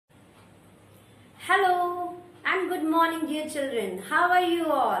Hello and good morning, dear children. How are you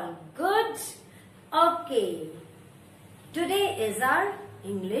all? Good? Okay. Today is our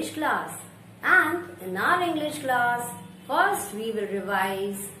English class, and in our English class, first we will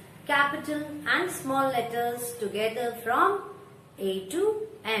revise capital and small letters together from A to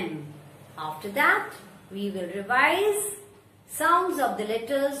M. After that, we will revise sounds of the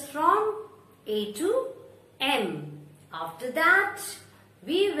letters from A to M. After that,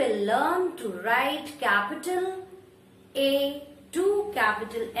 we will learn to write capital A to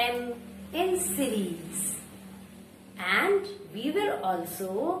capital M in series. And we will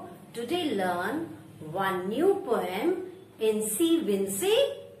also today learn one new poem in C. Vinci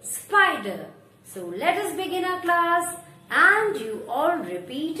Spider. So let us begin our class and you all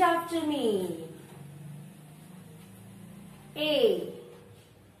repeat after me. A,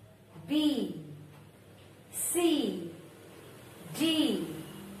 B, C, D,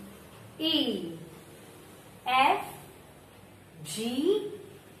 E, F, G,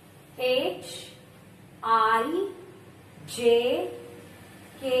 H, I, J,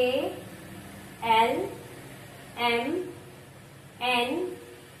 K, L, M, N,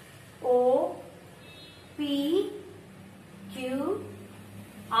 O, P, Q,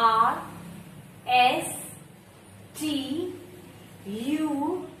 R, S, T,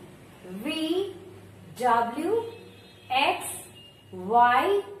 U, V, W, X,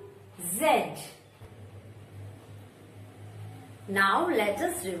 Y, Z. Now let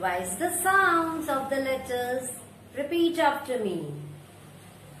us revise the sounds of the letters. Repeat after me.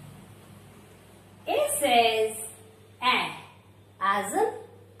 A says A as in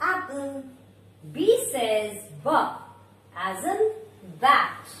apple. B says B as in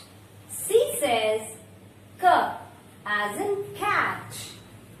bat. C says K as in cat.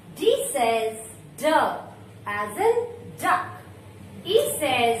 D says D as in duck. E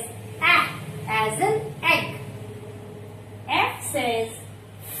says A as in egg. F says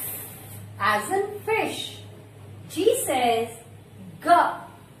F as in fish. G says G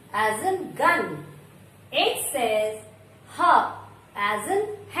as in gun. H says H as in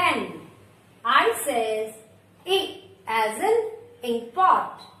hen. I says I as in ink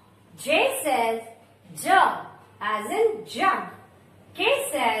pot. J says J as in jug. K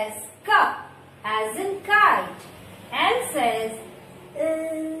says K as in kite. L says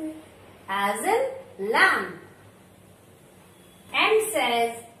as in lamb. M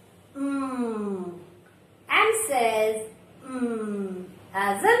says M says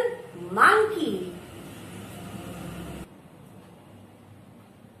as in monkey.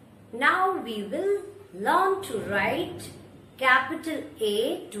 Now we will learn to write capital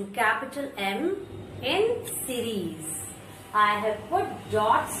A to capital M in series. I have put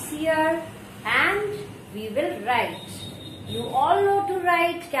dots here and we will write. You all know to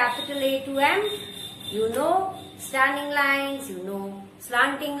write capital A to M. You know standing lines, you know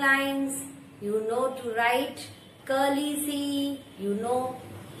slanting lines, you know to write curly C, you know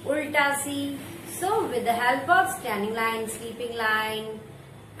ulta C. So with the help of standing line, sleeping line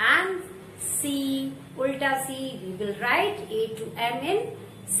and C, ulta C, we will write A to M in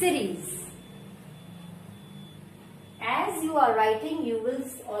series. As you are writing, you will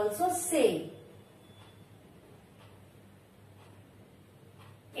also say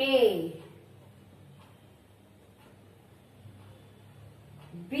A,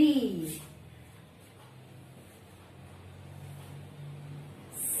 B,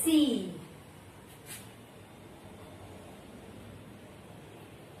 C,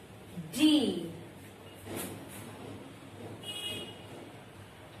 D,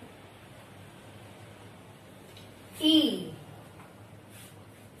 E,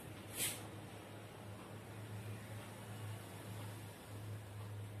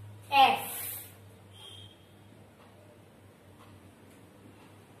 F,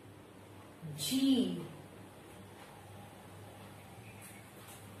 G,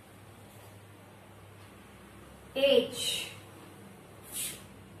 H,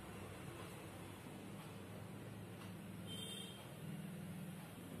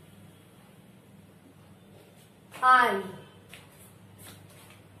 I,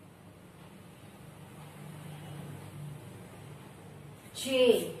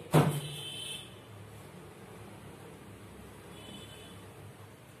 J,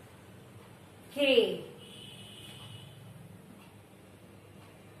 K,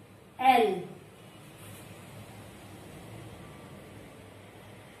 L,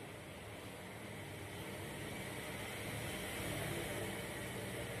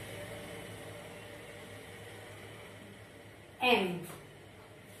 M.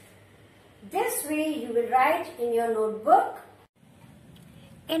 This way you will write in your notebook.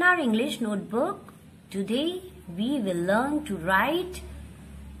 In our English notebook, Today we will learn to write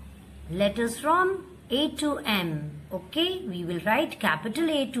letters from A to M. Okay, we will write capital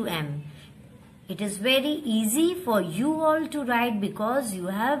A to M. It is very easy for you all to write because you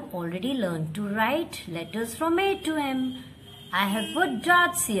have already learned to write letters from A to M. I have put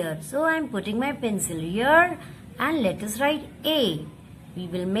dots here, so I am putting my pencil here and let us write A. We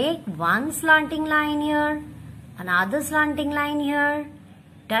will make one slanting line here, another slanting line here,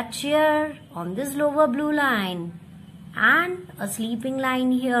 touch here on this lower blue line and a sleeping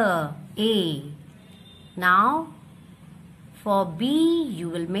line here, A. Now for B, you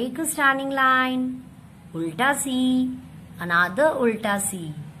will make a standing line, ulta C, another ulta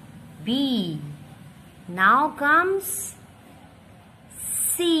C, B. Now comes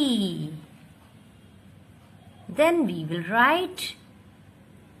C. Then we will write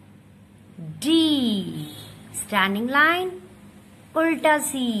D. Standing line, ulta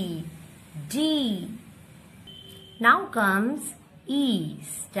C, D. Now comes E.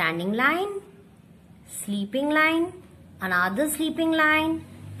 Standing line, sleeping line, another sleeping line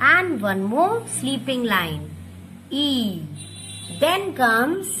and one more sleeping line, E. Then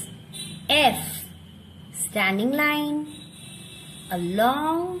comes F. Standing line, a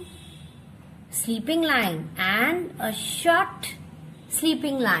long sleeping line and a short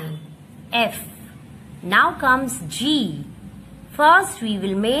sleeping line, F. Now comes G. First we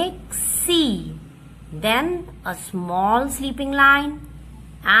will make C, then a small sleeping line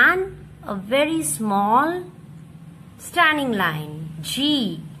and a very small standing line,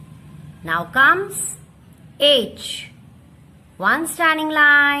 G. Now comes H. One standing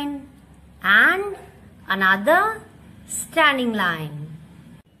line and another standing line.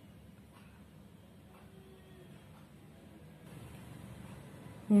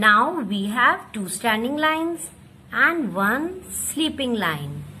 Now we have two standing lines and one sleeping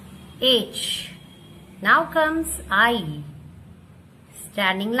line, H. Now comes I.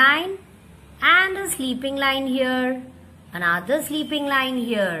 Standing line and a sleeping line here, another sleeping line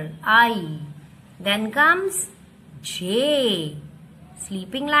here, I. Then comes J.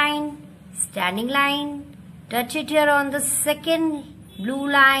 Sleeping line, standing line, touch it here on the second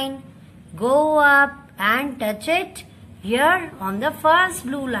blue line, go up and touch it here on the first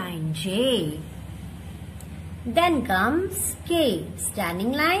blue line, J. Then comes K.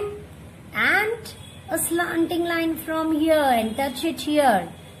 Standing line and a slanting line from here and touch it here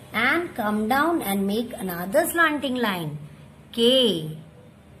and come down and make another slanting line, K.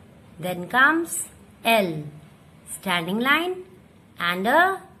 Then comes L. Standing line and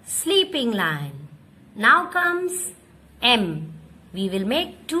a sleeping line. Now comes M. We will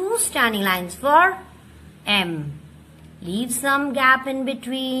make two standing lines for M. Leave some gap in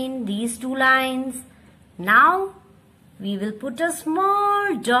between these two lines. Now we will put a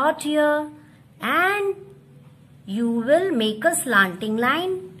small dot here and you will make a slanting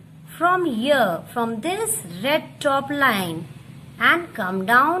line from here, from this red top line and come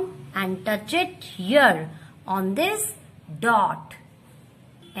down and touch it here on this dot.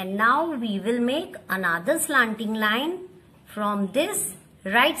 And now we will make another slanting line from this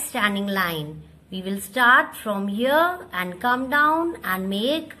right standing line. We will start from here and come down and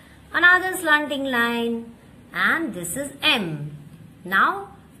make another slanting line, and this is M.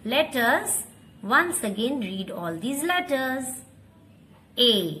 Now let us once again read all these letters.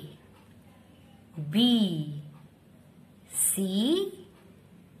 A, B, C,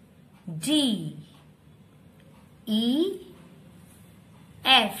 D, E,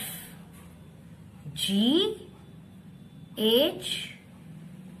 F, G, H,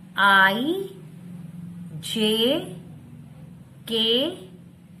 I, J, K,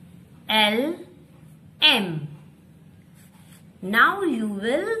 L, M. Now you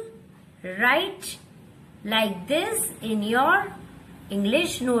will write like this in your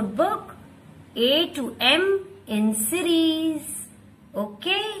English notebook, A to M in series.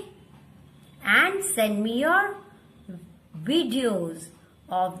 Okay? And send me your videos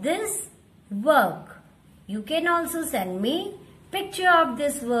of this work. You can also send me picture of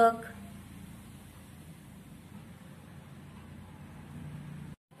this work.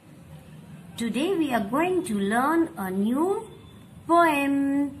 Today we are going to learn a new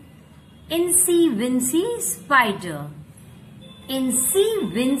poem, Incy Wincy Spider. Incy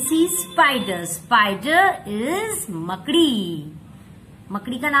Wincy Spider. Spider is मकड़ी.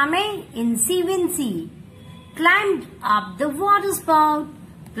 मकड़ी का नाम है Incy Wincy. Climbed up the water spout.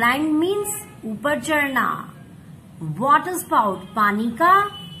 Climb means ऊपर चढ़ना. Water spout पानी का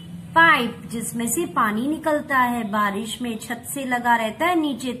pipe जिसमें से पानी निकलता है बारिश में, छत से लगा रहता है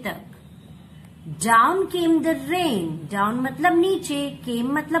नीचे तक. Down came the rain. Down मतलब नीचे,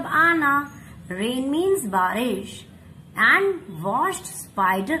 came मतलब आना. रेन मीन्स बारिश, एंड वॉश्ड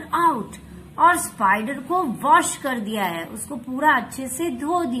स्पाइडर आउट, और स्पाइडर को वॉश कर दिया है, उसको पूरा अच्छे से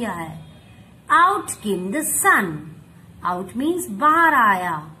धो दिया है। Out came the sun, out means बाहर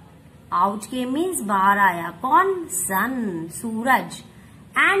आया, आउट केम मीन्स बाहर आया, कौन? सन, सूरज।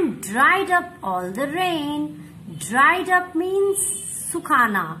 And dried up all the rain, dried up means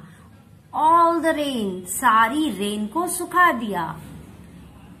सुखाना, ऑल द रेन, सारी रेन को सुखा दिया।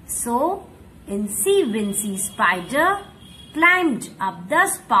 सो इंसी Vinci spider climbed up the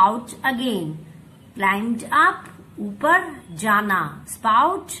spout again, climbed up ऊपर जाना,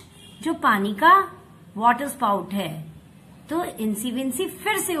 स्पाउट जो पानी का वाटर स्पाउट है, तो इंसी विंसी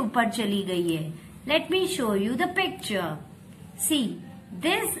फिर से ऊपर चली गई है। Let me show you the picture. C,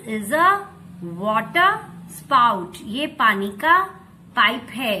 this is a water spout, ये पानी का पाइप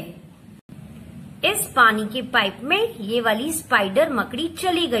है। इस पानी के पाइप में ये वाली स्पाइडर मकड़ी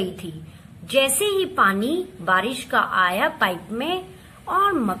चली गई थी। जैसे ही पानी बारिश का आया पाइप में,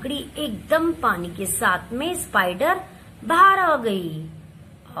 और मकड़ी एकदम पानी के साथ में स्पाइडर बाहर आ गई,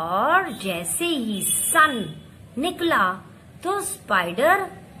 और जैसे ही सन निकला तो स्पाइडर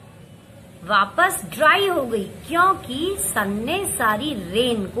वापस ड्राई हो गई, क्योंकि सन ने सारी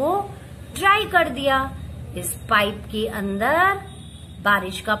रेन को ड्राई कर दिया। इस पाइप के अंदर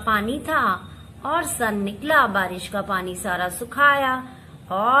बारिश का पानी था, और सन निकला, बारिश का पानी सारा सुखाया,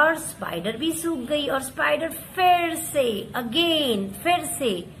 और स्पाइडर भी सूख गई, और स्पाइडर फिर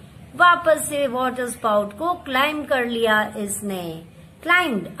से वापस से वाटर स्पाउट को क्लाइम कर लिया इसने।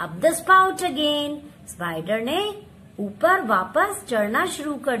 Climbed up the spout again, spider ने ऊपर वापस चढ़ना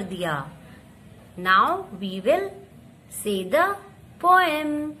शुरू कर दिया। Now we will say the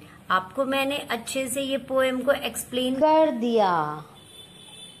poem. आपको मैंने अच्छे से ये पोएम को एक्सप्लेन कर दिया।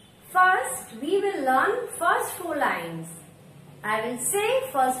 First, we will learn first 4 lines. I will say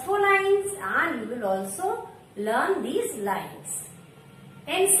first 4 lines and you will also learn these lines.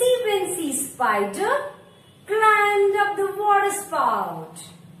 Incy Wincy Spider climbed up the water spout.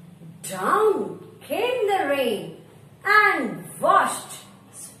 Down came the rain and washed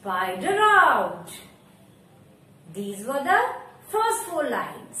Spider out. These were the first 4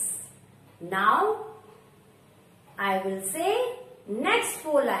 lines. Now, I will say next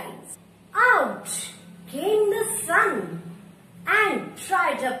 4 lines. Out came the sun and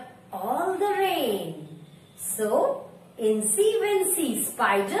dried up all the rain. So, Incy Wincy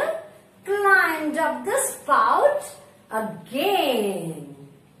Spider climbed up the spout again.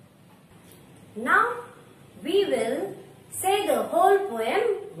 Now, we will say the whole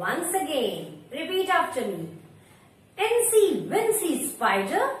poem once again. Repeat after me. Incy Wincy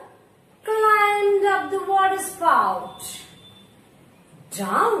Spider climbed up the water spout.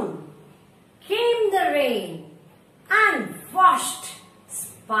 Down came the rain and washed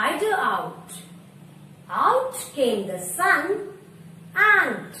Spider out. Out came the sun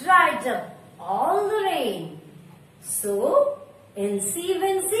and dried up all the rain. So, Incy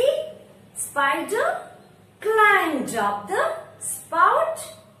Wincy Spider climbed up the spout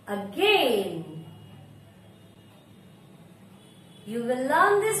again. You will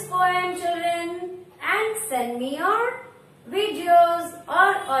learn this poem, children, and send me your videos or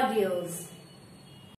audios.